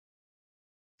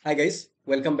Hi guys,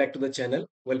 welcome back to the channel.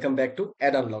 Welcome back to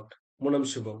EDUNLOCKED. Mon naam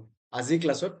Shubham. আজি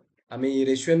ক্লাছত আমি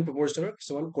ratio' and প্ৰপৰ্চনৰ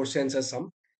কিছুমান question answer চাম।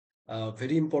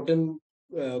 Very important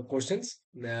কোৱেশ্চনছ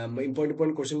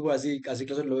important কোৱেশ্চনবোৰ আজি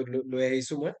ক্লাছত লৈ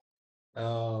আহিছোঁ মই।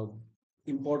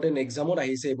 ইম্পৰ্টেণ্ট এক্সামত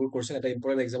আহিছে এইবোৰ কোৱেশ্চন, এটা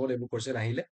ইম্পৰ্টেণ্ট এক্সামত এইবোৰ কোৱেশ্চন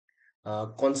আহিলে।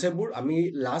 কনচেপ্টবোৰ আমি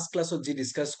লাষ্ট ক্লাছত যি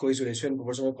ডিছকাছ কৰিছোঁ ৰেচিঅ' এণ্ড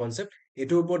প্ৰপৰ্চনৰ কনচেপ্ট,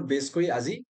 এইটোৰ ওপৰত বেছ কৰি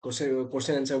আজি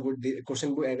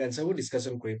কোৱেশ্চনবোৰ এনচাৰবোৰ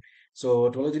ডিছকাছন কৰিম। চ'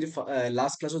 তোমালোকে যদি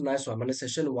লাষ্ট ক্লাছত নাই চোৱা, মানে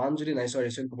ছেশ্যন 1 যদি নাই চোৱা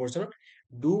ratio' and প্ৰপৰ্চনৰ,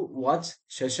 do watch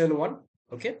session 1,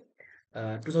 okay.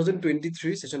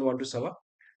 2023 session 1টো চাবা।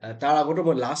 তাৰ আগতো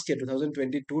মই লাষ্ট ইয়েৰ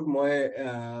 2022ত মই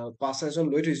 5 ছেশ্যন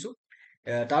লৈ থৈছোঁ।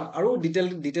 তাত আৰু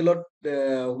ডিটেইলত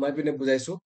সোমাই পিনে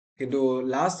বুজাইছোঁ। কিন্তু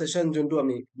লাষ্ট ছেশ্যন যোনটো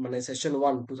আমি মানে ছেশ্যন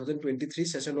 1 2023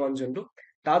 ছেশ্যন 1 যোনটো,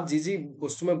 তাত যি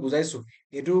বস্তু মই বুজাইছোঁ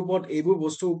এইবোৰ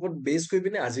বস্তুৰ ওপৰত বেছ কৰি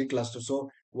পিনে আজিৰ ক্লাছটো। চ'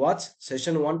 ৱাচ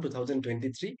ছেশ্যন 1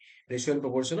 2023 ৰেচিঅ' এণ্ড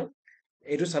প্ৰপৰ্চনৰ,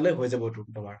 এইটো চালে হৈ যাব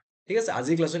তোমাৰ। ঠিক আছে,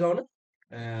 আজিৰ ক্লাছৰ কাৰণে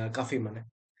काफी মানে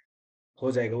हो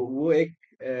जाएगा वो एक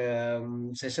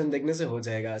सेशन देखने से हो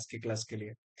जाएगा आज के क्लास के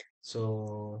लिए. So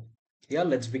yeah,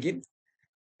 let's begin.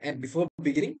 And before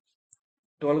beginning,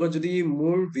 তোমালোকৰ যদি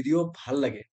মোৰ ভিডিঅ' ভাল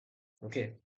লাগে, okay,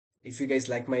 if you guys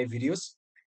like my videos,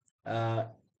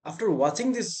 after watching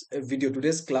this video,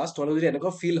 today's class, তোমালোকৰ যদি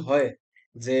এনেকুৱা ফিল হয়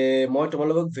যে মই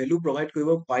তোমালোকক ভেলু প্ৰভাইড কৰিব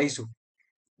পাৰিছোঁ,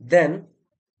 then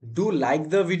do like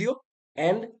the video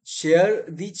and share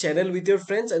the channel with your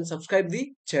friends and subscribe the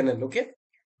channel, okay?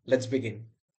 Let's begin.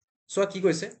 So কি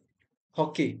কৈছে?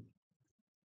 Hockey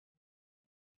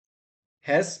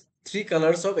has 3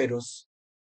 colors of arrows.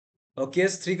 Hockey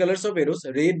has 3 colors of arrows: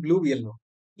 red, blue, yellow.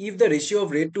 If the ratio of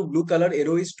red to blue color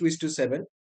arrow is 2:7,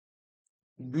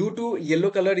 blue to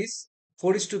yellow color is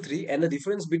 4:3, and the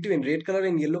difference between red color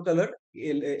and yellow color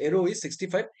arrow is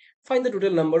 65, find the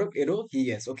total number of arrow he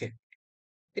has. Okay,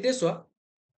 এতিয়া চোৱা,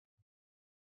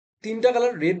 3টা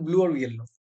colour red, blue আৰু yellow.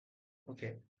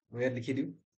 Okay, মই ইয়াত লিখি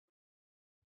দিওঁ।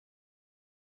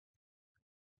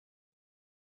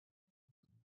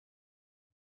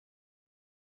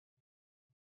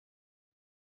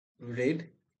 red,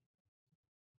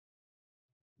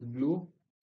 blue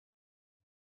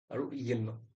আৰু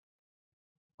yellow.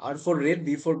 R for red, B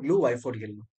for blue, Y for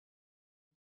yellow.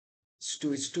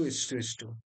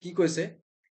 কি কৈছে?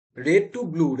 Red to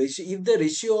blue ratio, if the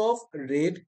ratio of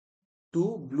red to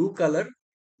blue color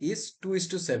is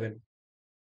 2:7,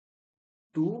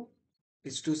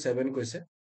 2:7 কৈছে।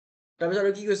 তাৰপিছত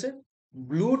আৰু কি কৈছে?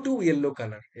 Blue to yellow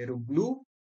color, আৰু blue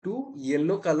to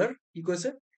yellow color কি কৈছে?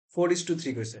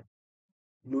 4:3 কৈছে।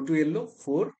 Blue to yellow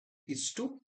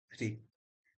 4:3.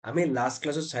 আমি লাষ্ট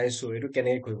ক্লাছত চাইছো এইটো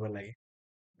কেনেকৈ কৰিব লাগে,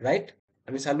 ৰাইট?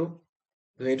 আমি চালো।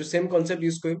 এইটো সেম কনচেপ্ট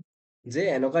ইউজ কৰিম যে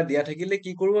এনেকুৱা দিয়া থাকিলে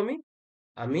কি কৰো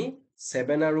আমি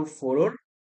 7 আৰু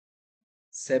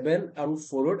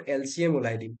 4ৰ LCM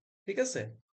ওলাই দিম। ঠিক আছে,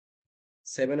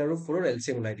 7 আৰু 4ৰ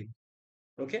LCM ওলাই দিম।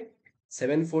 ওকে,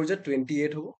 7 4 যে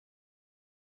 28 হ'ব।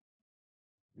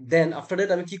 দেন আফটাৰ ডেট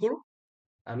আমি কি কৰো?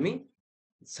 আমি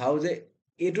চাও যে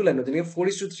এইটো লাইনত যেনেকৈ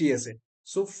 4:3 আছে,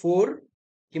 চ' 4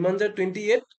 কিমান যায়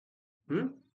 28,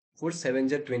 4 7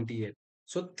 যায় 28,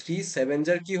 চ' 3 7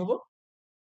 যায় কি হ'ব?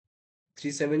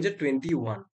 3 7 যায়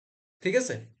 21। ঠিক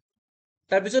আছে,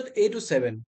 তাৰপিছত এইটো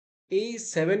 7, এই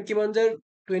 7 কিমান যায়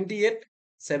 28,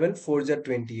 7 4 যায়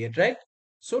 28, ৰাইট?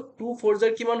 চ' 2 4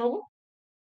 যায় কিমান হ'ব?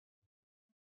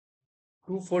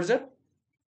 2 4 যায়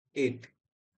 8.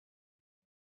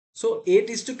 So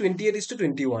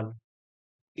 8:28:21.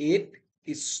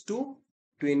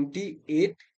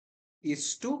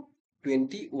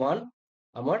 8:28:21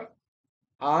 আমার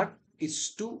R is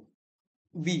to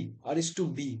B. R is to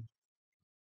B.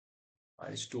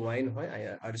 R is to Y নহয়,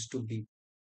 R is to B.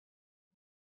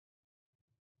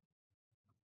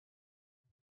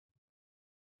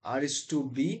 R is to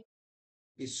B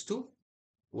is to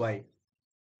Y.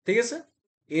 ঠিক আছে?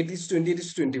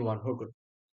 8:28:21 হৈ গ'ল।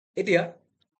 এতিয়া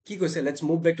কি কৈছে? Let's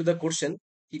move back to the question.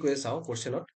 কি কৈছে চাওঁ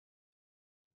কোৱেশ্চনত।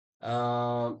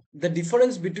 The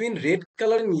difference between red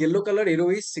color and yellow color arrow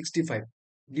is 65.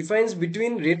 Difference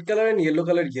between red color and yellow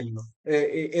color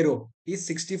arrow is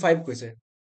 65 কৈছে।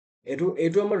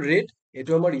 এইটো আমাৰ red,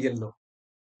 এইটো আমাৰ yellow.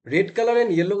 red color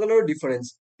and yellow color difference.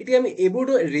 এতিয়া আমি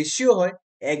এইবোৰটো ৰেচিঅ' হয়,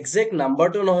 একজেক্ট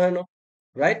নাম্বাৰটো নহয় ন,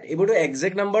 ৰাইট? এইবোৰটো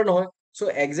একজেক্ট নাম্বাৰ নহয়। চ'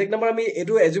 একজেক্ট নাম্বাৰ আমি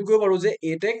এইটো এজিউম কৰিব পাৰো যে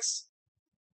 8x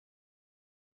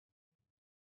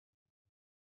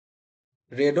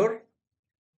ৰেডৰ,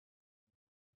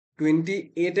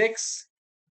 28x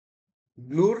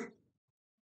ব্লুৰ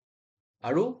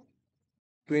আৰু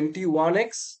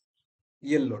 21x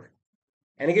য়েল্লোৰ।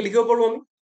 এনেকে লিখিব পাৰো আমি।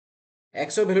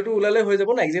 এক্সৰ ভেলুটো ওলালে হৈ যাব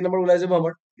না, একজেক্ট নাম্বাৰ ওলাই যাব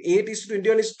আমাৰ।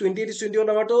 8:21 28:21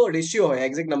 আমাৰতো ৰেচিঅ' হয়,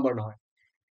 একজেক্ট নাম্বাৰ নহয়।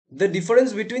 The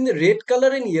difference between the red color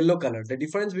and yellow color. The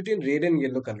difference between red and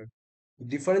yellow color.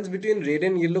 Difference between red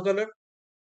and yellow color.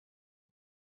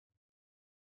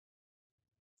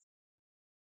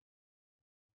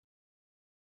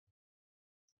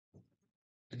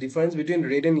 The difference between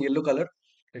red and yellow color.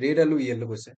 Red and yellow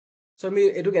কৈছে. So আমি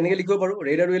এটো কেনেকৈ লিখিব পাৰো?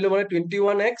 Red আৰু yellow মানে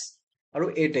 21x আৰু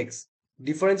 8x.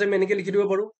 Difference আমি এনেকৈ লিখি দিব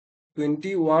পাৰো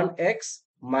 21x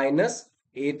minus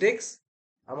 8x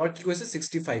আমাৰ কি কৈছে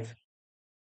 65.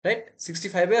 Right?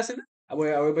 65 আছিল আৰু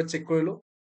এবাৰ চেক কৰিলো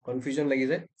কনফিউজন লাগি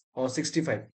যায়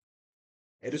 65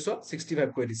 এইটো চোৱা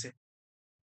 65 কৈ দিছে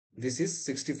this is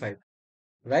 65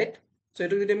 right so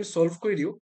এইটো যদি আমি সলভ কৰি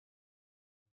দিও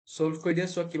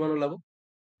চোৱা কিমান ওলাব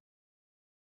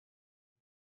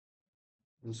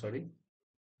sorry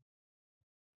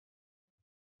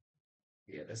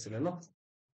ইয়াত আছিলে ন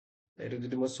এইটো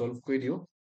যদি মই সলভ কৰি দিও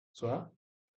চোৱা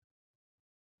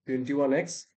 21x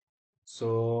so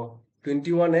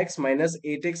 21x minus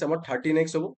 8x আমাৰ 13x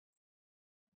হ'ব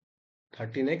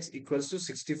 13x equals to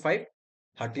 65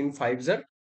 13 5s are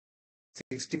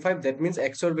 65 that means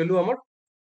x ৰ ভ্যালু আমাৰ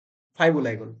 5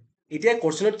 ওলাই গ'ল এতিয়া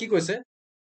কোৱেশ্চনত কি কৈছে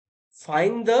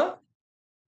find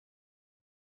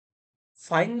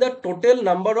the total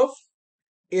number of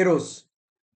arrows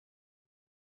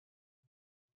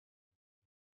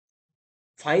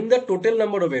find the total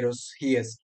number of arrows he has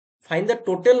find the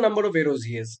total number of arrows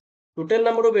he has total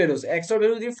number of arrows x ৰ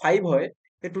value যদি 5 হয়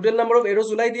তে total number of arrows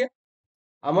ওলাই দিয়া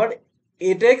আমাৰ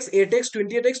 8x 8x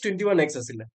 28x 21x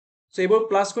আছিল so এইবোৰ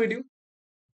plus কৰি দিও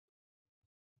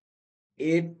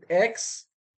 8x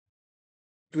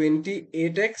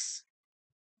 28x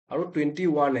আৰু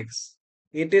 21x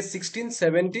 8 is 16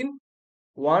 17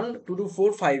 1 2 2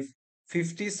 4 5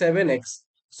 57x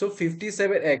so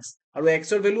 57x আৰু x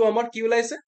ৰ ভ্যালু আমাৰ কি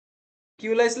ওলাইছে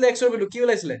x ৰ ভ্যালু কি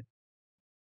ওলাইছিলে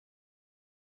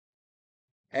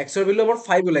x ৰ ভ্যালু আমাৰ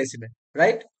 5 ওলাইছিলে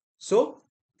ৰাইট সো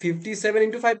 57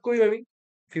 into 5 কৰিম আমি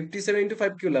 57 into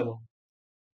 5 কি ওলাব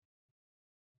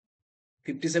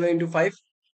 57 into 5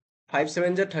 5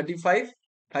 7 ja 35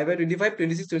 5 by 25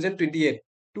 26 27 28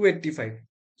 285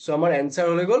 so our answer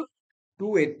হয়ে গল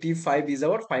 285 is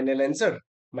our final answer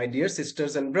my dear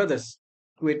sisters and brothers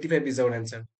 285 is our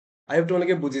answer I hope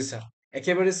তোমালোকে বুজিছা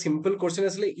একেবাৰে simple question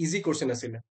আছিলে easy question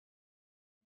আছিলে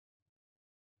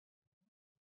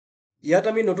ইয়াত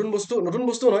আমি নতুন বস্তু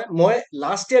নহয় মই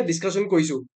লাষ্ট ইয়াৰ ডিসকাশন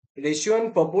কৰিছো ৰেশিও এণ্ড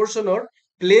প্ৰপৰচনৰ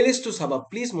প্লেলিষ্টটো চাবা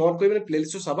প্লিজ মনত কৰি মানে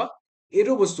প্লেলিষ্টটো চাবা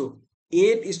এইটো বস্তু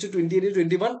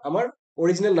 8:28:21 আমাৰ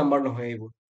অৰিজিনেল নাম্বাৰ নহয় এইবোৰ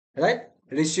ৰাইট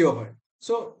ৰেশিও হয়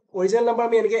সো অৰিজিনেল নাম্বাৰ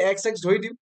আমি এনেকৈ x x ধৰি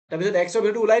দিম তাৰপিছত x ৰ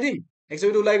ভ্যালুটো ওলাই দিম x ৰ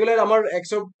ভ্যালুটো ওলাই গলে আমাৰ x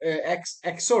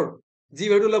ৰ যি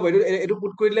ভ্যালুটো ওলাব এইটো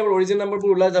পুট কৰি দিলে আমাৰ অৰিজিনেল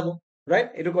নাম্বাৰবোৰ ওলাই যাব ৰাইট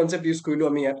এইটো কনসেপ্ট ইউজ কৰিলো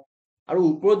আমি ইয়াত আৰু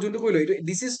ওপৰত যোনটো কৰিলো এইটো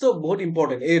দিস ইজ তো বহুত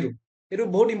ইম্পৰ্টেন্ট এইটো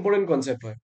বহুত ইম্পৰ্টেন্ট কনসেপ্ট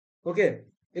হয় ওকে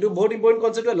এইটো বহুত ইম্পৰ্টেন্ট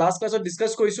কনসেপ্ট হয় লাষ্ট ক্লাছত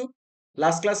ডিসকাস কৰিছো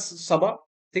লাষ্ট ক্লাছ চাবা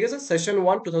ঠিক আছে সেশন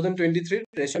 1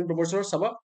 2023 ৰেশিও প্ৰপৰচনৰ চাবা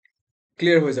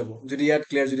ক্লিয়াৰ হৈ যাব যদি ইয়াত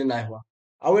ক্লিয়াৰ যদি নাই হোৱা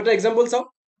আৰু এটা এক্সাম্পল চাও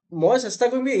মই চেষ্টা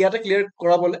কৰিম ইয়াতে ক্লিয়াৰ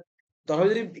কৰাবলে তথাপি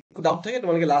যদি ডাউট থাকে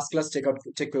তোমালোকে লাষ্ট ক্লাছ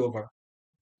চেক কৰিব পাৰা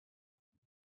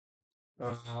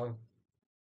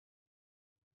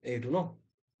এইটো ন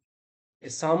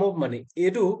সাম অফ মানি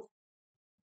এইটো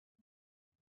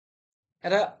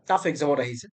এটা টাফ এক্সামত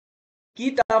আহিছে কি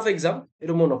টাফ এক্সাম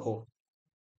এইটো মই নকওঁ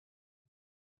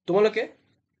তোমালোকে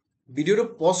ভিডিওটো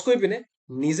পজ কৰি পিনে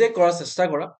নিজে কৰাৰ চেষ্টা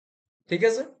কৰা ঠিক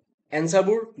আছে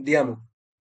এনসাৰবোৰ দিয়া মোক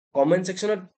কমেন্ট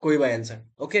সেকশনত কৰিবা এনসাৰ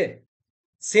ওকে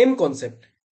সেম কনসেপ্ট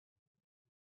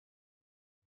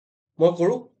মই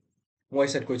কৰো মই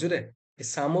সেট কৰিছো দে a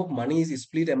sum of money is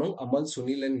split among Amal,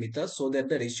 Sunil and Mita so that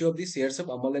the ratio of the shares of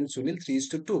Amal and Sunil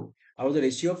 3:2 আৰু the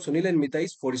ratio of Sunil and Mita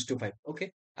is 4:5 okay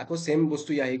আকৌ same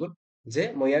বস্তু আহি গল যে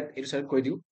মই ইয়াত এইটো side কৈ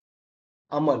দিও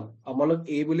Amalক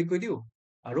A বুলি কৈ দিও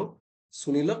আৰু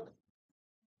Sunilক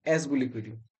S বুলি কৈ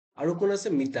দিও আৰু কোন আছে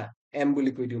Mita M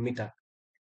বুলি কৈ দিও Mita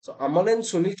so Amal and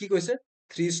Sunil কি কৈছে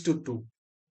 3:2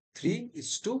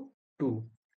 3:2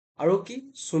 আৰু কি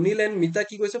Sunil and Mita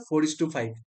কি কৈছে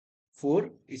 4:5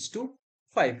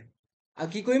 4:5 আৰু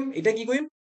কি কৰিম এটা কি কৰিম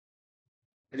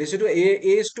ৰেশিওটো A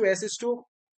is to S is to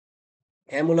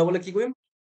M ওলাবলে কি কৰিম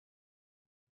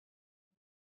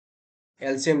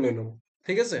LCM লৈ লম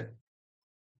ঠিক আছে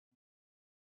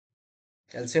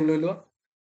LCM লৈ লোৱা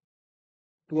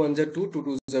 2 1 2 2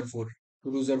 2 4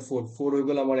 2 2 4 4 হৈ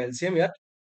গল আমাৰ LCM ইয়াত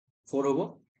 4 হ'ব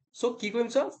সো কি কৰিম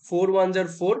সা 4 1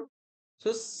 4 সো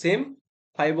সেম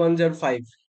 5 1 5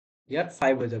 ইয়াত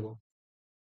 5 হৈ যাব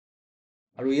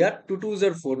আৰু ইয়াত 2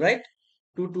 2 4 right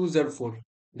 2 2 4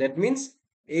 that means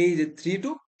a 3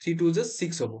 2 3 2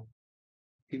 6 হ'ব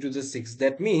 3 2 6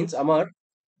 that means আমাৰ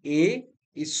a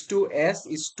is to S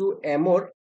is to M or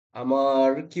আমাৰ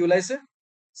কি ওলাইছে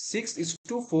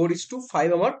 6:4:5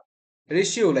 আমাৰ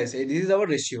ৰেচিঅ' ওলাইছে। This is hour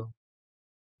ratio'.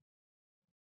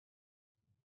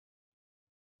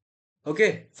 Okay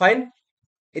fine.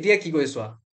 এতিয়া কি কৰি চোৱা,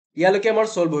 ইয়ালৈকে আমাৰ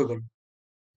চল্ভ হৈ গ'ল।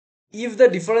 If the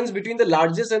difference between the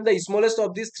largest and the smallest of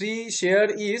these three share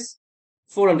is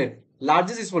 400,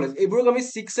 largest smallest এইবোৰক আমি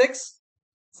 6x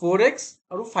 4x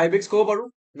আৰু 5x ক'ব পাৰো,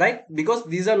 right? Because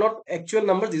these are not actual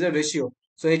numbers, these are ratio.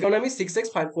 So সেইকাৰণে আমি 6x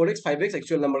 4x 5x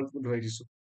actual number ধৰি দিছো।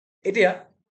 এতিয়া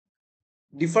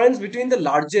difference between the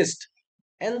largest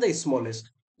and the smallest,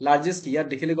 largest ইয়াত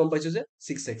দেখিলে গম পাইছো যে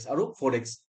 6x আৰু 4x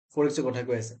 4x ৰ কথা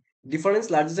কৈ আছে। difference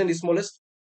largest and smallest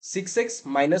 6x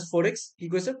minus 4x কি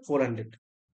কৈছে 400,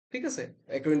 ঠিক আছে,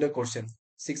 according to the question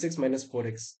 6x minus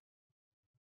 4x,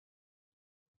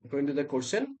 according to the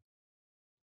question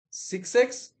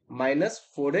 6x minus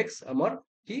 4x আমাৰ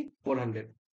কি 400।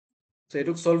 so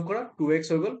এটুক solve কৰা 2x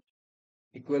হৈ গ'ল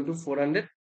equal to 400,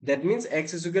 that means x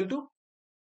is equal to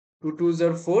 2 2s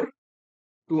are 4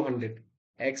 200,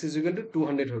 x is equal to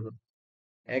 200 হৈ গ'ল,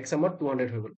 x আমাৰ 200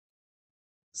 হৈ গ'ল।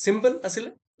 simple আছিলে।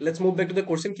 let's move back to the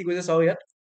question, কি কৈছে চাও ইয়াত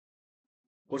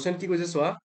question কি কৈছে চোৱা,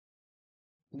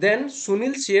 then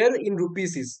Sunil share in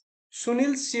rupees is,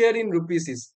 Sunil share in rupees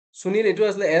is, Sunil এটো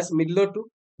আসলে s middle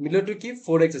to কি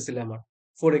 4x আসলে আমার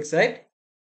 4x, right?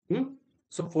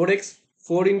 so 4x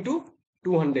 4 into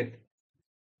 200,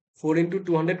 4 into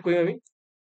 200 কই আমি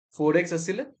 4x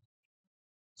আসলে,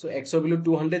 so x এর ভ্যালু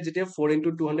 200 যেটা 4 into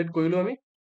 200 কইলো আমি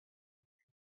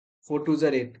 4 2s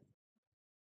are 8,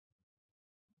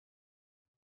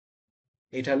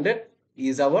 800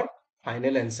 is our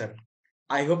final answer.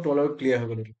 I hope তোমালোক ক্লিয়াৰ হৈ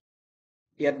গ'ল।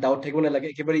 ইয়াত ডাউট থাকিব নালাগে,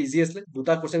 একেবাৰে ইজি আছিলে।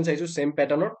 দুটা কোৱেশ্চন চাইছো সেম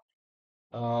প্যাটাৰ্নৰ,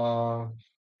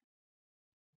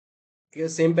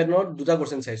 সেম প্যাটাৰ্নত দুটা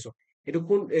কোৱেশ্চন চাইছো।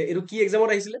 এইটো কি এক্সামত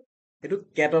আহিছিলে, এইটো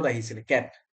কেটত আহিছিলে। কেট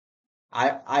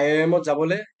IIM ত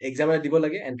যাবলৈ এক্সাম দিব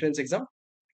লাগে, এন্ট্ৰেন্স এক্সাম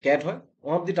কেট হয়,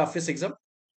 one of the toughest exam.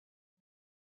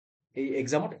 এই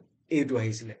এক্সামত এইটো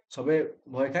আহিছিলে, চবে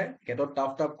ভয় খায় কেটত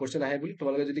টাফ টাফ কোৱেশ্চন আহে বুলি।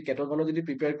 তোমালোকে যদি কেটৰ কাৰণে যদি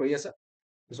প্ৰিপেয়াৰ কৰি আছা,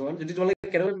 কিছুমান যদি তোমালোকে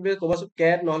কেটৰ প্ৰিপেয়াৰ ক'বাচোন,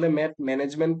 কেট নহ'লে মেথ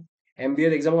মেনেজমেণ্ট MBA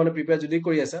এক্সামৰ কাৰণে প্ৰিপেয়াৰ যদি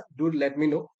কৰি আছা, do let me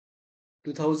know'.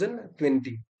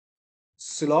 2020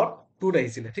 slot 2ত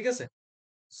আহিছিলে, ঠিক আছে,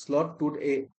 শ্লট 2ত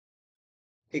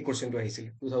এই কোৱেশ্চনটো আহিছিলে।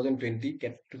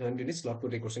 2020 শ্লট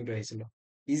 2ত এই কোৱেশ্চনটো আহিছিলে,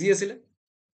 ইজি আছিলে।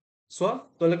 চোৱা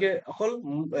তোমালোকে অকল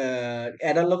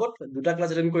এডাৰ লগত দুটা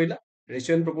ক্লাছ এটেণ্ড কৰিলা,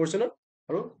 ৰেচিঅ' এণ্ড প্ৰপৰ্চনৰ,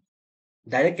 আৰু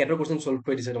ডাইৰেক্ট কেটৰ কোৱেশ্চন চল্ভ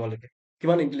কৰি দিছে তোমালোকে।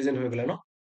 কিমান ইণ্টেলিজেণ্ট হৈ গ'লা ন?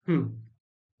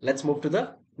 Let's move to the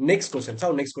next question.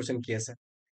 চাও নেক্সট কোৱেশ্চন কি আছে।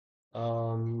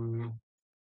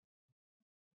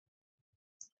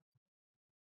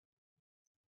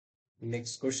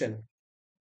 নেক্সট কোৱেশ্চন,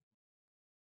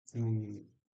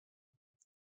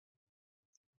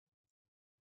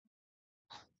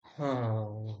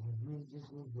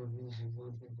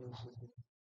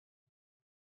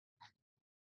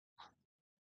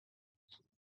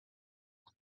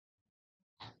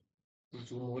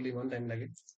 জুম হ'বলৈ ইমান টাইম লাগে।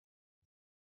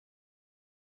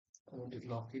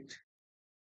 lock it.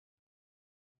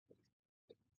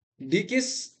 Dick is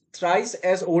thrice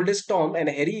as old as Tom and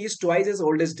Harry is twice as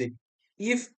old as Dick.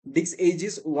 If Dick's age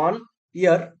is 1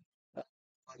 year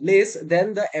less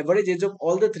than the average age of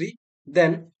all the three,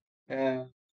 then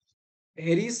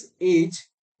Harry's age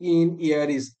in year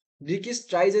is, Dick is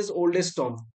twice as old as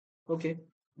Tom. Okay,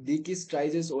 Dick is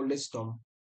twice as old as Tom.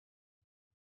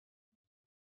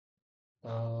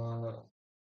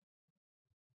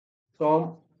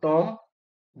 Tom,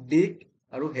 Dick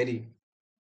আৰু Harry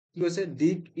কি কৈছে,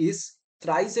 Dick is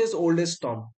thrice as old as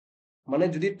Tom, মানে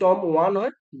যদি Tom 1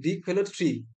 হয়, Dick হলো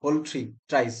 3, whole 3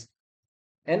 thrice,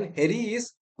 and Harry is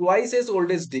twice as old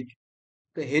as Dick.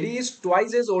 তো Harry is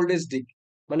twice as old as Dick,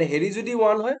 মানে Harry যদি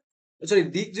 1 হয়, সরি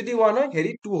Dick যদি 1 হয়,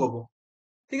 Harry 2 হ'ব,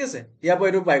 ঠিক আছে। ইয়াৰ পৰা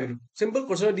এইটো পাই গলো, সিম্পল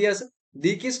কোৱেশ্চন দিয়া আছে।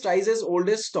 Dick is twice as old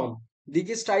as Tom, Dick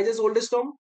is twice as old as Tom,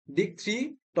 Dick 3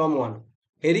 Tom 1,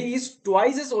 Harry is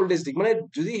twice as old as Dick, মানে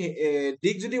যদি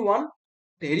Dick যদি 1,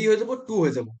 Harry হৈ যাব 2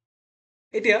 হৈ যাব।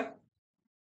 এতিয়া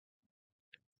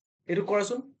এইটো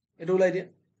কৰাচোন, এইটো ওলাই দিয়া।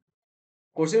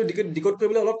 কোৱেশ্চন ডিকোড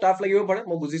কৰিবলৈ অলপ টাফ লাগিব পাৰে,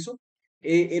 মই বুজিছো।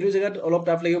 এইটো জেগাত অলপ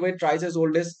টাফ লাগিব পাৰে, ট্ৰাইচ এজ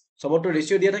ওল্ড এজ চবতো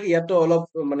ৰেচিঅ' দিয়া থাকে, ইয়াততো অলপ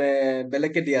মানে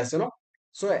বেলেগকে দিয়া আছে ন।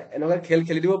 চ' এনেকুৱা খেল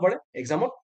খেলি দিব পাৰে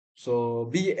এক্সামত, চ'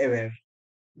 বি এৱেৰ।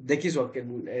 দেখি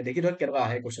থওক কেনেকুৱা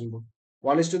আহে কুৱেশ্যনবোৰ।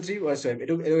 1:3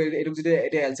 এইটোক যদি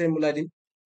এতিয়া LCM ওলাই দিম,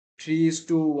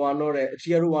 3:1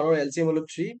 আৰু 1ৰ LCM হলো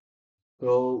 3, ত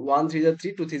 1 3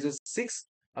 3 2 3 6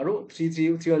 আৰু 3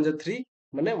 1 3,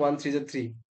 মানে 1 3 3,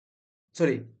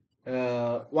 sorry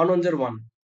 1 1 1,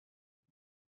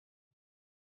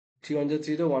 3 1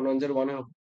 3 তো 1 1 1 হ'ব।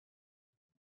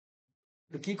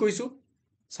 কি কৈছো,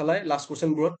 চালাই লাষ্ট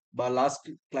কোৱেশ্যনবোৰত বা লাষ্ট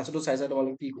ক্লাছতো চাইছা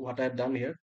তোমালোকে কি what I have done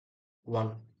here 1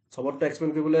 চবততো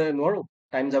explain কৰিবলৈ নোৱাৰো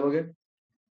টাইম যাবগে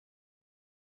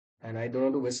and I don't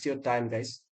want to waste your time guys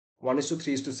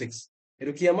 1:3:6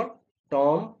 এইটো কি আমাৰ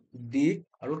টম ডিক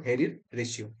আৰু হেৰিৰ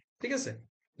ৰেচিঅ ঠিক আছে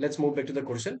let's move back to the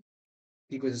question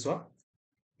কি কৈছে চোৱা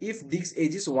if Dick's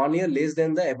age is 1 year less than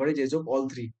the average age of all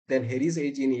three then Harry's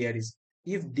age in year is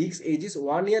if Dick's age is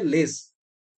 1 year less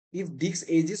if Dick's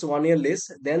age is 1 year less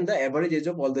than the average age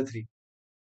of all the three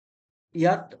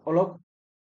ইয়াত অলপ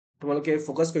তোমালোকে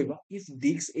focus কৰিবা if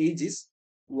Dick's age is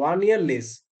 1 year less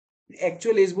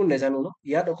actual age বোৰ নেজানো ন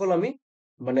ইয়াত অকল আমি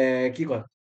মানে কি কয়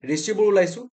ৰেচিঅ'বোৰ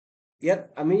ওলাইছো ইয়াত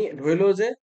আমি ধৰি লও যে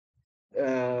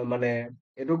মানে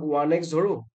এইটোক 1x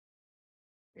ধৰো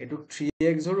এইটোক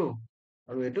 3x ধৰো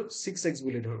আৰু এইটোক 6x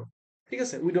বুলি ধৰো ঠিক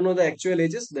আছে উই don't know the actual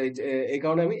ages এই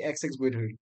কাৰণে আমি xx বুলি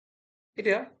ধৰিলো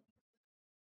এতিয়া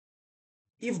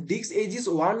if Dick's age is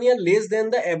 1 year less than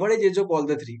the average age of all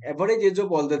the three average age of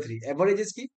all the three average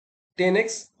is কি 10x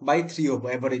by 3 হ'ব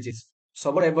average is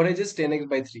সবৰ average is 10x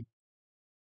by 3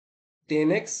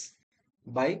 10x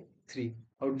by 3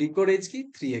 আৰু Dickৰ age কি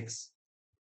 3x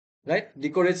right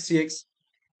Dickৰ age 3x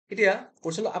এতিয়া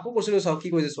question আকৌ question চাও কি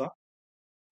কৈছে চোৱা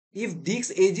if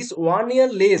Dick's age is 1 year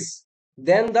less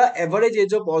than the average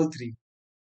age of all three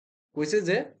কৈছে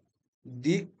যে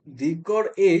Dickৰ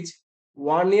age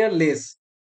 1 year less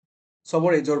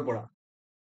সবৰ এজৰ পৰা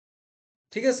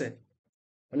ঠিক আছে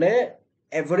মানে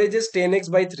এভাৰেজ ইজ 10x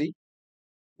by 3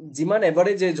 যিমান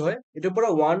এভাৰেজ এজ হয় এটোৰ পৰা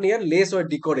 1 year less হয়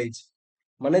Dickৰ age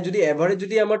মানে যদি এভাৰেজ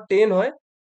যদি আমাৰ 10 হয়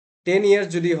 10 years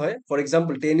যদি হয় ফৰ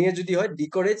এক্সাম্পল 10 years যদি হয়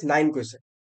Dickৰ age 9 কৈছে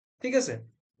ঠিক আছে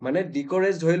মানে Dickৰ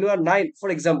age ধৰি লোৱা 9 ফৰ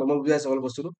এক্সাম্পল মই বুজাই চাবলৈ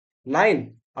বস্তুটো 9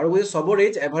 আৰু কৈছে সবৰ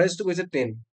age এভাৰেজটো কৈছে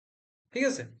 10 ঠিক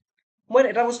আছে মই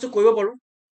এটা বস্তু কৰিব পাৰো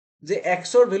যে x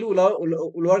ৰ ভ্যালু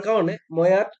ওলোৱাৰ কাৰণে মই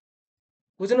ইয়াত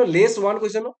কৈছে ন লেছ 1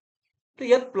 কৈছে ন তো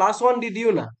ইয়াত +1 দি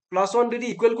দিও না +1 দি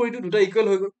ইকুৱেল কৰি দিও দুটা ইকুৱেল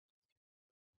হৈ গ'ল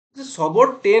সবৰ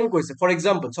 10 কৈছে ফৰ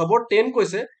এক্সাম্পল সবৰ 10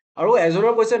 কৈছে আৰু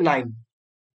এজনৰ কৈছে 9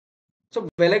 সব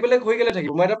বেলেগ বেলেগ হৈ গেলে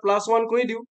থাকিব মই এটা +1 কৰি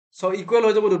দিও সব ইকুৱেল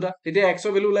হৈ যাব দুটা তেতিয়া x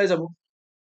ৰ ভ্যালু ওলাই যাব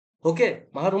ওকে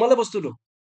মাহা তোমালে বস্তুটো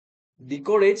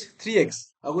Dickৰ age 3x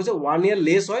আৰু কৈছে 1 year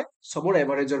less হয় সবৰ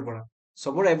এভাৰেজৰ পৰা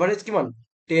সবৰ এভাৰেজ কিমান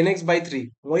 10x by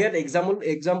 3 মই ইয়াত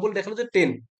এক্সাম্পল দেখালো যে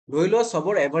 10 ধৰি লোৱা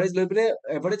সবৰ এভাৰেজ লৈ পিনে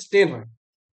এভাৰেজ 10 হয়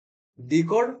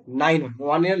Dickৰ 9 হয়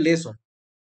 1 year less হয়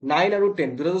 9 আৰু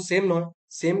 10 দুটাটো সেম নহয়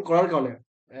সেম কৰাৰ কাৰণে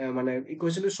মানে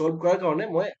ইকুৱেশ্যনটো সলভ কৰাৰ কাৰণে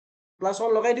মই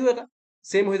 +1 লগাই দিও এটা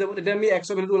সেম হৈ যাব তেতিয়া আমি x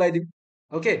ৰ ভ্যালুটো ওলাই দিম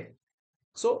ওকে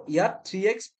সো ইয়াত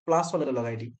 3x +1 এটা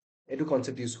লগাই দিম এইটো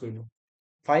কনসেপ্ট ইউজ কৰিলো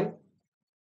fine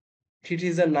 3 3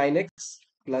 is 9x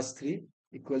plus 3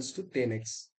 equals to 10x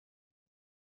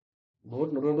বহুত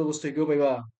নতুন নতুন বস্তু শিকিব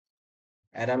পাৰিবা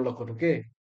EDUNLOCKED ওকে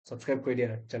সাবস্ক্ৰাইব কৰি দিয়া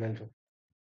চেনেলটো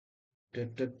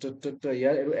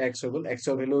ইয়াৰ এইটো x হৈ গ'ল x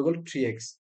ৰ ভ্যালু হৈ গ'ল 3x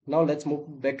now let's move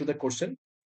back to the question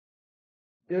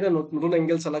এটা নতুন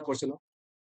এংগেল চালা কোৱেশ্চন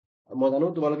মই জানো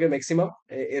তোমালোকে ম্যাক্সিমাম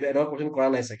এটা কোৱেশ্চন কৰা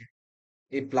নাই চাগে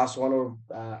এই +1 ৰ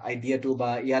আইডিয়াটো বা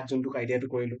ইয়াত যোনটো আইডিয়াটো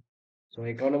কৰিলো সো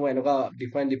এইকাৰণে মই এনেকুৱা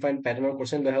ডিফাইন প্যাটাৰ্নৰ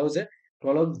কোৱেশ্চন দেখাও যে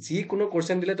তোমালোক যিকোনো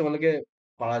কোৱেশ্চন দিলে তোমালোকে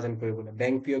পাৰা যেন কৰিবলৈ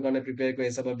বেংক পিঅ কাৰণে প্ৰিপেয়াৰ কৰি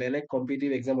আছা বা বেলেগ কম্পিটিটিভ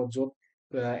এক্সামত য'ত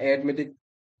এডমেটিক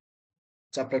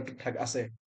চেপ্টাৰটো আছে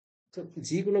তো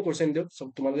যিকোনো কোৱেশ্চন দিয়ক সব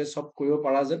তোমালোকে সব কৰিব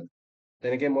পাৰা যেন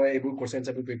তেনেকে মই এইবোৰ কোৱেশ্চন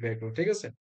চাবি প্ৰিপেয়াৰ কৰো ঠিক আছে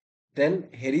then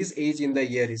Harris as in the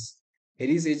year is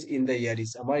Harris as in the year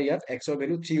is আমাৰ ইয়াত x ৰ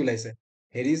ভ্যালু 3 ওলাইছে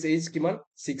হেৰিজ এজ কিমান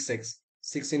 6x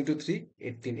 6 into 3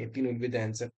 18 18 will be the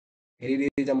answer হেৰিৰ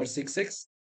এজ আমাৰ 6x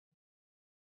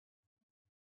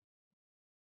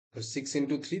so 6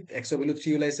 into 3 x ৰ ভ্যালু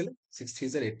 3 ওলাইছিল 6 3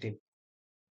 is 18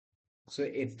 so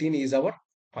 18 is our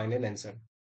final answer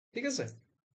ঠিক আছে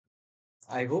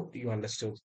I hope you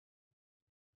understood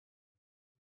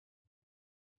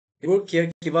এইবোৰ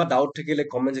কিবা ডাউট থাকিলে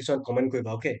কমেন্ট সেকশনত কমেন্ট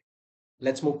কৰিবা okay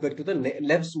let's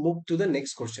move to the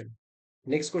next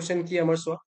question কি আমাৰ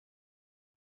চোৱা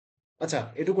আচ্ছা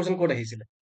এইটো কোৱেশ্চন ক'ত আহিছিলে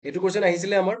এইটো কোৱেশ্চন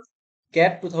আহিছিলে আমাৰ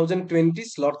CAT 2020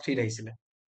 slot 3 আহিছিলে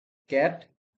CAT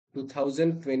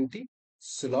 2020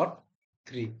 slot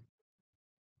 3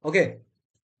 ওকে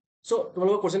সো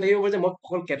তোমালোকৰ কোৱেশ্চন থাকিব পাৰে যে মই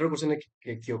অকল CAT ৰ কোৱেশ্চন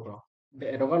কিয় কৰাও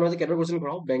এনেকুৱা নহয় যে CAT ৰ কোৱেশ্চন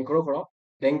কৰাও বেংকৰো কৰাও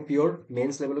বেংক পিঅৰ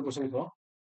মেইনছ লেভেলৰ কোৱেশ্চন কৰাও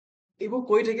এইবোৰ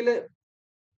কৰি থাকিলে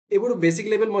এইবোৰ বেসিক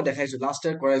লেভেল মই দেখাইছো লাষ্ট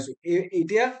ইয়াৰ কৰাইছো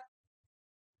এতিয়া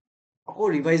আকৌ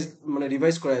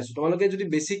ৰিভাইজ কৰাই আছো তোমালোকে যদি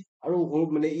বেসিক আৰু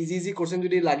মানে ইজি কোৱেশ্চন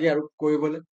যদি লাগে আৰু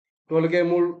কৰিবলৈ তোমালোকে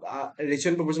মোৰ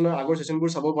ৰেচিঅন প্ৰপোজিশনৰ আগৰ সেশনবোৰ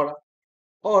চাব পাৰা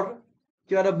অৰ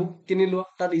কিবা এটা বুক কিনি লোৱা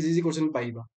তাত ইজি কোৱেশ্চন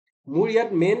পাইবা মোৰ ইয়াত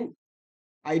মেইন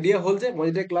আইডিয়া হল যে মই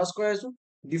যেতিয়া ক্লাছ কৰাই আছো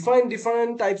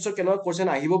ডিফাৰেণ্ট টাইপছৰ কেনেকুৱা কোৱেশ্চন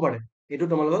আহিব পাৰে এইটো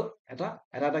তোমালোকক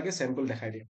এটাকে চেম্পল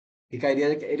দেখাই দিয়া শিকাই দিয়া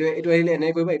এইটো আহিলে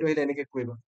এনেকে কৰিবা, এইটো আহিলে এনেকে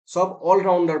কৰিবা। চব অল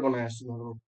ৰাউণ্ডাৰ বনাই আছো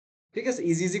তোমালোকক। ঠিক আছে,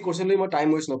 ইজি ইজি কুৱেশ্যন লৈ মই টাইম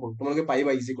ৱেষ্ট নকৰোঁ, তোমালোকে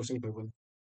পাৰিবা ইজি কুৱেশ্যন কৰিবলৈ।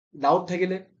 ডাউট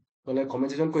থাকিলে তোমালোকে কমেণ্ট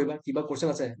ছেকশ্যন কৰিবা, কিবা কুৱেশ্যন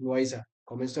আছে নোৱাৰিছা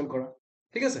কমেণ্ট ছেকশ্যন কৰা।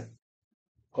 ঠিক আছে,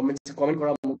 কমেণ্ট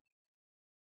কৰা মোক।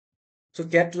 চ'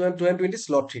 কেট 2020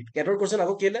 শ্লট 3 কেটৰ কুৱেশ্যন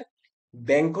আকৌ কেলে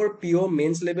বেংকৰ পিঅ'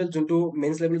 মেইনছ লেভেল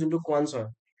যোনটো কোৱান্স হয়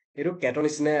সেইটো কেটৰ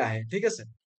নিচিনাই আহে। ঠিক আছে,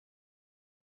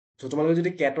 চ' তোমালোকে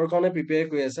যদি কেটৰ কাৰণে প্ৰিপেয়াৰ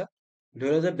কৰি আছা, ধৰি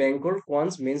লোৱা যে বেংকৰ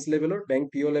কোৱান্স মেইনছ লেভেলৰ বেংক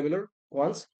পিঅ' লেভেলৰ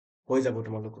কোৱান্স হৈ যাব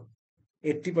তোমালোকৰ।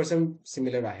 80%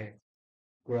 চিমিলাৰ আহে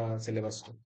পুৰা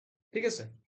চিলেবাছটো। ঠিক আছে,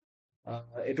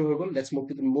 এইটো হৈ গ'ল। Let's move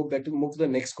to the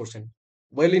next question.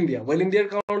 Well ইণ্ডিয়াৰ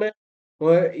কাৰণে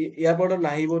মই ইয়াৰ পৰা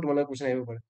নাহিব তোমালোকৰ কুৱেশ্যন আহিব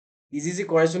পাৰে। ইজি ইজি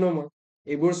কৰাইছো ন মই,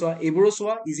 এইবোৰো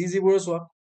চোৱা ইজি ইজিবোৰো চোৱা।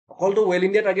 অকলতো ৱেল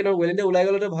ইণ্ডিয়া টাৰ্গেট নহয়, ৱেল ইণ্ডিয়া ওলাই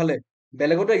গ'লেতো ভালে,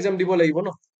 বেলেগতো এক্সাম দিব লাগিব ন।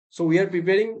 চ' we are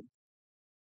preparing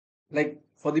like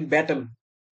for the battle.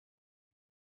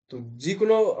 তো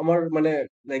যিকোনো আমাৰ মানে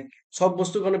লাইক চব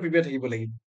বস্তুৰ কাৰণে প্ৰিপেয়াৰ থাকিব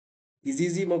লাগিব। ইজি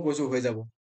ইজি মই কৈছো হৈ যাব।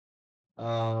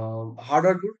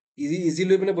 হাৰ্ডবোৰ ইজি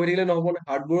লৈ পিনে বহি থাকিলে নহ'ব ন,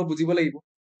 হাৰ্ডবোৰো বুজিব লাগিব।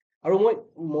 আৰু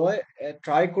মই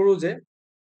ট্ৰাই কৰোঁ যে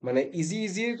মানে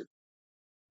ইজিৰ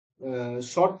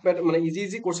শ্বৰ্ট মানে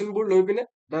ইজি কুৱেশ্যনবোৰ লৈ পিনে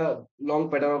এটা লং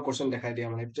পেটাৰ্নৰ কুৱেশ্যন দেখাই দিয়া,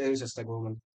 মানে চেষ্টা কৰোঁ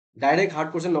মানে ডাইৰেক্ট হাৰ্ড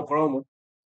কুৱেশ্যন নকৰাও মই।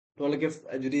 তোমালোকে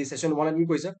যদি ছেশ্যন 1 এডমিট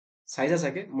কৰিছা চাইছা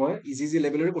চাগে, মই ইজি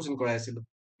লেভেলৰে কুৱেশ্যন কৰাই আছিলোঁ।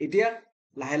 এতিয়া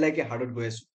লাহে লাহেকে হাৰ্ডত গৈ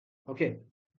আছো। অ'কে,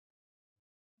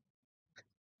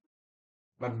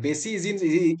 বাট বেছি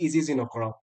easy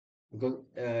নকৰাও, because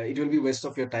it will be waste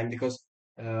of your time. Because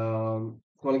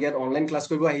তোমালোকে ইয়াত অনলাইন ক্লাছ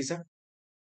কৰিব আহিছা,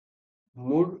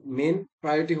 মোৰ মেইন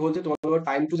প্ৰায়ৰিটি হ'ল যে তোমালোকৰ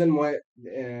টাইমটো যেন মই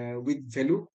উইথ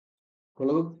ভেলু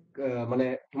তোমালোকক মানে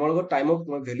তোমালোকৰ টাইমক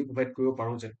মই ভেলু প্ৰভাইড কৰিব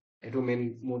পাৰোঁ যেন, এইটো মেইন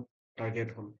মোৰ টাৰ্গেট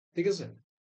হ'ল। ঠিক আছে,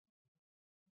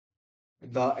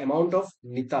 the amount of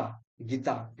Nita,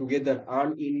 Gita together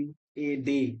earned in a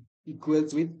day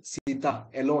equals with Sita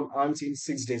alone earns in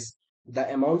 6 days. The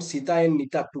amount Sita and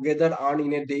Nita together earn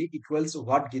in a day equals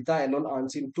what Gita alone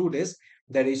earns in 2 days.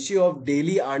 The ratio of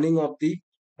daily earning of the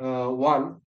one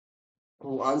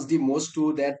who earns the most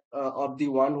to that of the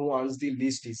one who earns the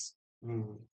least is.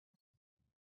 Hmm.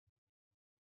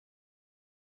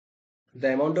 The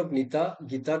amount of Nita,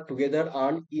 Gita together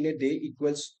earn in a day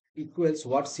equals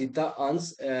what Sita earns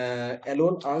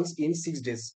alone earns in 6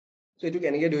 days. So এইটো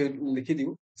কেনেকে লিখি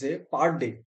দিওঁ যে per day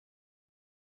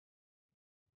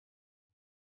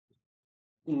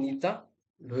নিতা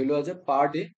ধৰি লোৱা যে per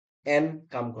day N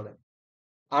কাম কৰে,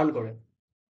 আৰ্ণ কৰে।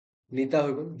 নিতা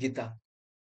হৈ গ'ল Gita,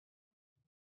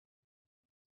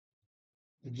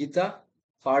 Gita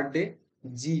per day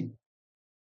G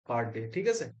per day. ঠিক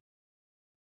আছে,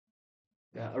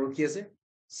 আৰু কি আছে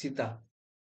Sita,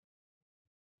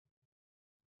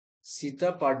 Sita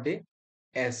per day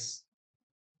S.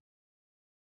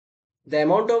 The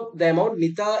amount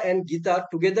Nita and Gita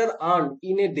together earn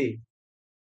in a day.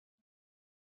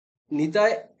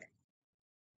 Nitai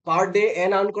per day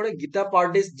N earn কৰে, Gita per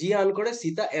day G earn কৰে,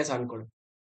 সীতা এছ আৰ্ণ কৰে।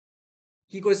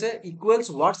 কি কৈছে equals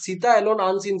what Sita Elon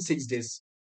earns in 6 days.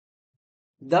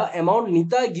 The amount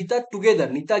নিতা Gita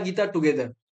together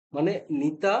মানে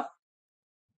নিতা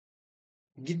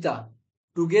Gita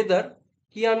together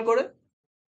কি earn কৰে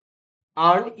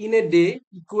earn in a day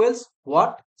equals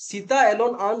what Sita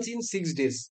alone earns in 6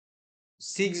 days.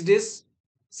 6 days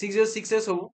 6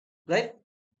 হ'ব ৰাইট।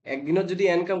 একদিনত যদি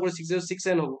এন কাম কৰে 6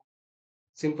 এন হ'ব,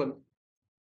 চিম্পল।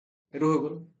 এইটো হৈ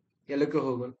গ'ল, ইয়ালৈকে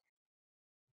হৈ গ'ল।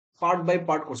 পাৰ্ট বাই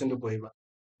পাৰ্ট কুৱেশ্যনটো পঢ়িবা।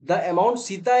 The amount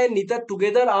Sita and Nita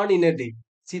together earn in a day.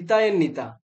 Sita and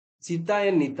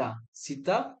Nita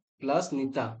Sita plus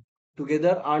Nita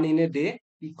together earn in a day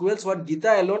equals what Gita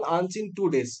alone earns in 2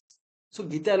 days. So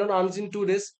Gita alone earns in 2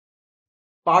 days.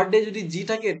 Per day যদি G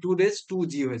থাকে 2 days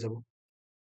 2G হৈ যাব।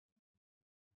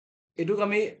 এইটোক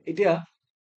আমি এতিয়া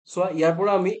চোৱা, ইয়াৰ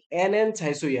পৰা আমি এন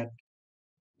চাইছো।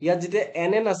 ইয়াত যেতিয়া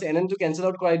এন আছে টো কেনচেল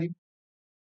আউট কৰাই দিম,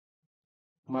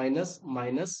 মাইনাছ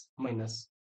মাইনাছ মাইনাছ।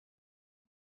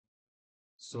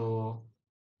 চ'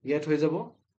 ইয়াত হৈ যাব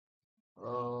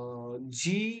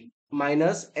জি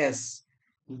মাইনাছ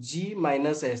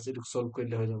এছ, এইটোক চল্ভ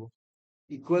কৰিলে হৈ যাব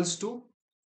ইকুৱেলছ টু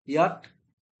ইয়াত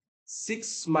 6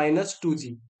 minus 2G,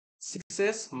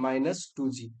 6S minus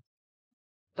 2G।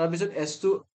 তাৰপিছত এছটো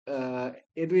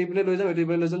এইটো এইপিনে লৈ যাম, এইটো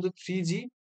এইপিনে লৈ যাম,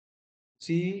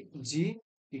 3G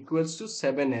equals to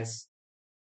 7S।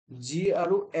 G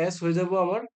আৰু S হৈ যাব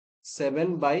আমাৰ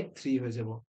 7/3 হৈ যাব।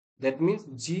 That means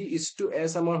G is to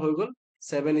S আমাৰ হৈ গ'ল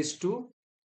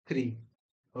 7:3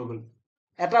 হৈ গ'ল।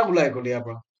 এটা ওলাই গ'ল ইয়াৰ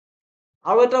পৰা,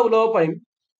 আৰু এটা ওলাব পাৰিম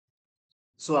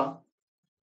চোৱা।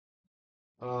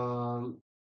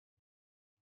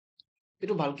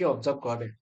 এইটো ভালকে অবজাৰ্ভ কৰা দে।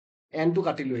 n টো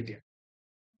কাটিলো এতিয়া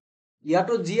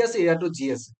ইয়াতো g আছে ইয়াতো g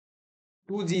আছে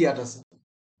 2g ইয়াত আছে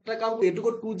এটা কাম কৰো এইটোকো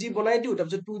 2g বনাই দিও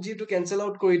তাৰপিছত 2g টো কেনসেল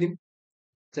আউট কৰি দিম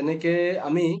যেনেকে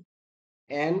আমি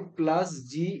n plus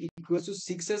g equals to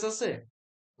 6s আছে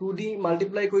 2d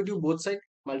multiply কৰি দিও both side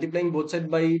multiplying both side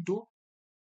by 2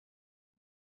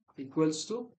 equals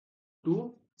to 2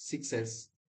 6s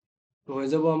তো হৈ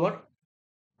যাব আমাৰ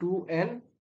 2n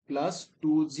plus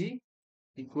 2g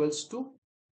equals to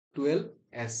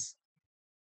 12s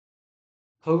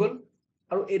হৈ গল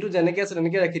আৰু এইটো যেনেকে আছে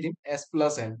তেনেকে ৰাখি দিম s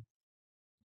plus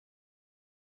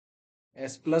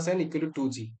n equal to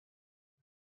 2g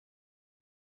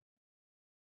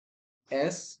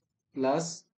s plus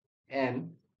n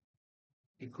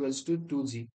equals to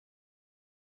 2g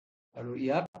আৰু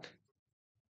ইয়াত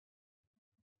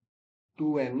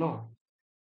 2n no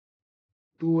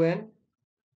 2n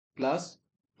plus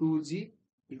 2g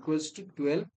equals to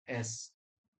 12s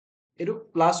এইটো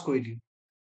প্লাস কৰি দিম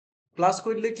প্লাস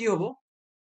কৰি দিলে কি হ'ব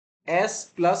s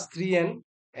plus 3n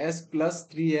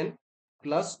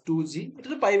plus 2g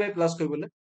এটাটো পাই বাই প্লাস কৰিবলৈ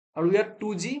আৰু ইয়াত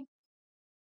 2g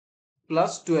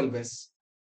plus 12s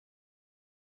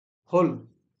হল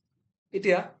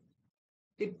এতিয়া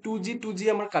এই 2g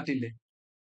আমাৰ কাটিলে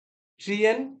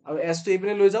 3n আৰু s টো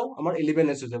এইপিনে লৈ যাও আমাৰ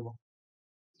 11s হৈ যাব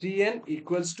 3n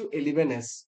equals to 11s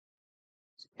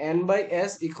n by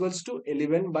s equals to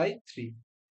 11 by 3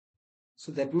 so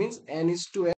that means n is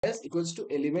to s equals to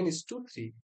 11 is to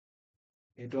 3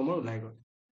 এইটো আমাৰ ওলাই গল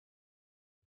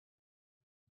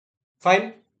ফাইন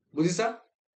বুজিছা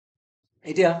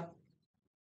এতিয়া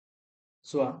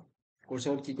চোৱা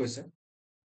কোৱেশ্চনত কি কৈছে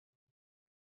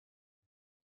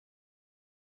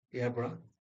ইয়াৰ পৰা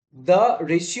the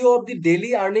ratio of the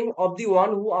daily earning of the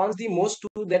one who earns the most to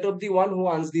that of the one who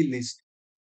earns the least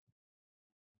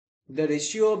the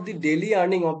ratio of the daily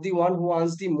earning of the one who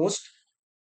earns the most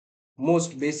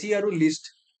বেছি আৰু least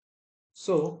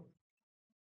so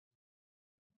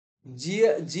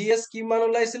gs কিমান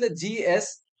ওলাইছিলে gs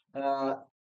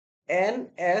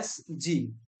nsg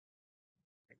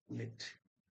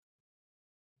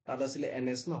তাত আছিলে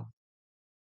ns ন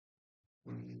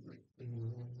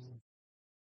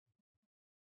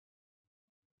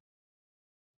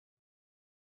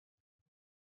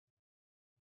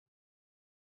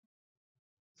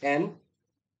n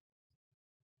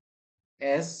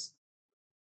s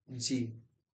g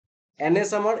ns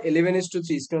আমাৰ 11 is to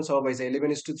 3 screen চাব পাইছে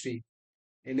 11 is to 3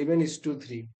 11 is to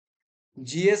 3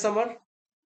 gs আমাৰ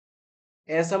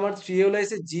s আমাৰ 3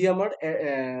 ওলাইছে g আমাৰ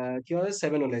কি হয়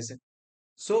 7 ওলাইছে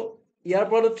সো ইয়াৰ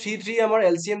পৰা 3 3 আমাৰ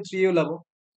LCM 3 ওলাব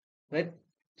ৰাইট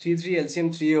 3 3 LCM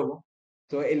 3 হ'ব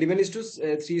তো 11 is to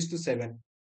 3 is to 7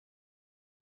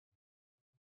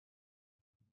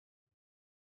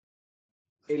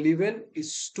 11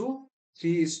 is to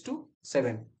 3 is to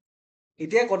 7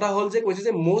 এতিয়া কথা হল যে কৈছে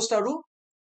যে most আৰু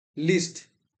least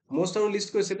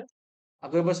কৈছিলে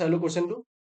আকৌ এবাৰ চাইলো কোৱেশ্চনটো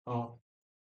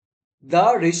the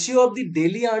ratio of the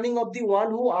daily earning of the one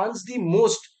who earns the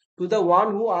most to the one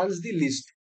who earns the least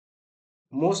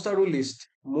most আৰু least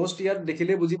most ইয়াত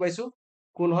দেখিলে বুজি পাইছো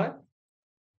কোন হয়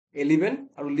 11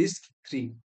 আৰু least 3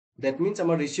 that means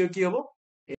আমাৰ ratio কি হ'ব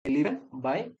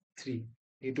 11/3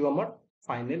 এইটো আমাৰ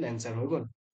ফাইনেল এনসাৰ হৈ গল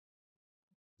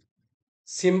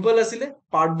সিম্পল আছিলে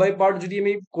পাৰ্ট বাই পাৰ্ট যদি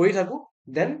আমি কৰি থাকো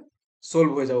দেন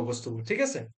সলভ হৈ যাব বস্তুবোৰ ঠিক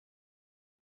আছে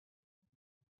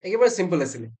একেবাৰে সিম্পল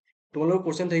আছিলে তোমালোকৰ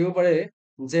কোৱেশ্চন থাকিব পাৰে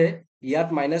যে ইয়াত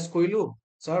মাইনাস কৰিলো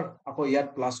স্যাৰ আকৌ ইয়াত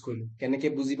প্লাস কৰিলো কেনেকে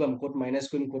বুজি পাম ক'ত মাইনাস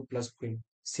কৰিম ক'ত প্লাস কৰিম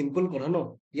সিম্পল কথা ন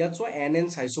ইয়াত চোৱা n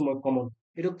চাইছো মই কমন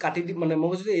এইটো কাটি দি মানে মই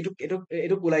কৈছো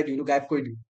এইটো ওলাই দিও এইটো গায়ব কৰি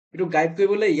দিও এইটো গায়ব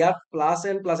কৰিবলৈ ইয়াত প্লাস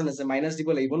n আছে মাইনাস দিব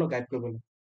লাগিব ন গায়ব কৰিবলৈ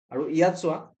আৰু ইয়াত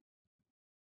চোৱা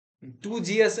 2g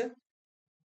আছে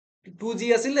 2g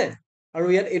আছিলে আৰু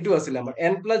ইয়াত এইটো আছিলে আমাৰ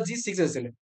n plus g 6 আছিলে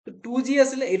 2g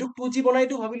আছিলে এইটো 2g বনাই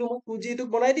দিও ভাবিলো মই 2g এইটো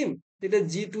বনাই দিম তেতিয়া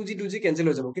g 2g কেনসেল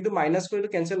হৈ যাব কিন্তু মাইনাস কৰিলে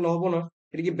কেনসেল নহব নহয়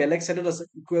এটা কি বেলেগ সাইডত আছে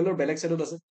ইকুৱেলৰ বেলেগ সাইডত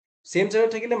আছে সেম সাইডত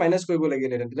থাকিলে মাইনাস কৰিব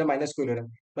লাগিলে তেতিয়া মাইনাস কৰিলে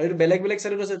বাট এইটো বেলেগ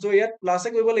সাইডত আছে সো ইয়াত প্লাসে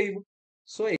কৰিব লাগিব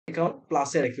সো এইখন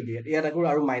প্লাসে ৰাখি দিয়া ইয়াত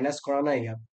আৰু মাইনাস কৰা নাই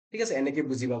ইয়াত ঠিক আছে এনেকে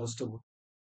বুজিবা বস্তুবোৰ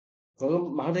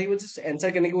মাহত থাকিব যে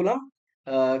এনসাৰ কেনেকে ওলাম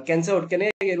কেনসেল কেনে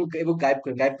এইবোৰ গাইব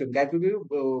কৰিম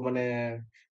মানে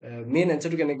মেইন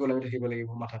এনসাৰটো কেনেকে ওলাম থাকিব লাগিব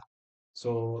মাথাত সো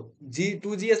জি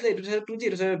 2g আছিলে এইটো সাইড 2g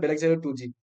এইটো সাইড বেলেগ সাইডত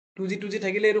 2g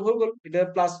থাকিলে এইটো হৈ গল এটা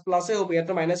প্লাস প্লাসে হ'ব ইয়াত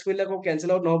মাইনাস কৰিলে আকৌ কেনসেল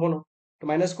আউট নহব ন তো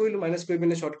মাইনাস কৰি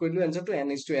পিনে শৰ্ট কৰি দিলো এনসাৰটো n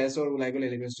is to s or ওলাই গল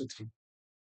 11 is to 3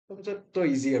 তাৰপিছত তো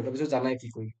ইজি আৰু তাৰপিছত জানাই কি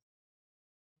কৰিম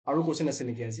আৰু কোৱেশ্চন আছে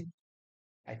নেকি আজি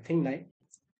আই থিংক নাই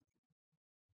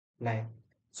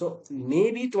সো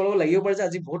মেবি তোমালোকক লাগিব পাৰে যে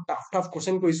আজি বহুত টাফ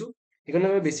কোৱেশ্চন কৰিছো সেইকাৰণে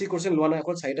আমি বেছি কোৱেশ্চন লোৱা নাই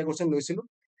অকল 4টা কোৱেশ্চন লৈছিলো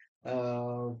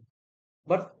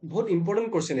বাট বহুত ইম্পৰ্টেণ্ট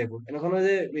কুৱেশ্যন এইবোৰ, এনেকুৱা নহয়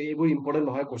যে এইবোৰ ইম্পৰ্টেণ্ট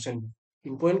নহয় কুৱেশ্যন,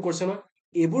 ইম্পৰ্টেণ্ট কুৱেশ্যন হয়।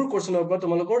 এইবোৰ কুৱেশ্যনৰ পৰা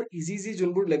তোমালোকৰ ইজি ইজি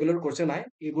যোনবোৰ লেভেলৰ কুৱেশ্যন আহে,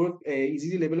 এইবোৰ ইজি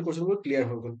ইজি লেভেলৰ কুৱেশ্যনবোৰ ক্লিয়াৰ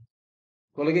হৈ গ'ল।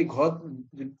 তোমালোকে ঘৰত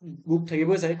বুক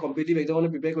থাকিবই চাই, কম্পিটিটিভ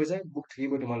এক্সামৰ প্ৰিপেয়াৰ কৰিছে, বুক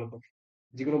থাকিবই তোমালোকৰ।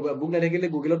 যিকোনো বুক নাথাকিলে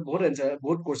গুগলত বহুত এনচাৰ,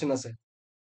 বহুত কুৱেশ্যন আছে।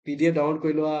 PDF ডাউনলোড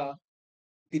কৰি লোৱা,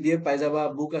 PDF পাই যাবা,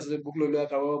 বুক আছে বুক লৈ লোৱা,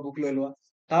 কাৰোবাৰ বুক লৈ লোৱা।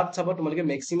 তাত চাবা তোমালোকে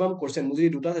মেক্সিমাম কুৱেশ্যন, মোৰ যদি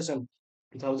দুটা ছেশ্যন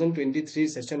 2023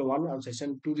 ছেশ্যন 1 আৰু ছেশ্যন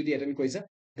 2 যদি এটেণ্ড কৰিছা,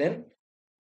 দেন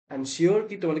আই এম চিয়'ৰ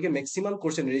কি তোমালোকে maximum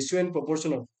question ratio' and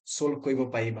প্ৰপৰ্চনত solve কৰিব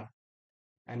পাৰিবা,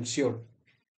 I am sure.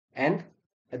 And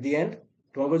at the end,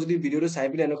 তোমালোকৰ যদি ভিডিঅ'টো চাই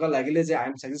পেলাই এনেকুৱা লাগিলে যে I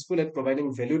am successful at providing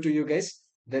value to you guys,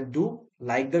 then do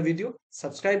like the video,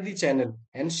 subscribe the channel,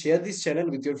 and share this channel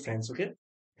with your friends. Okay,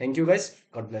 thank you guys,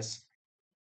 god bless.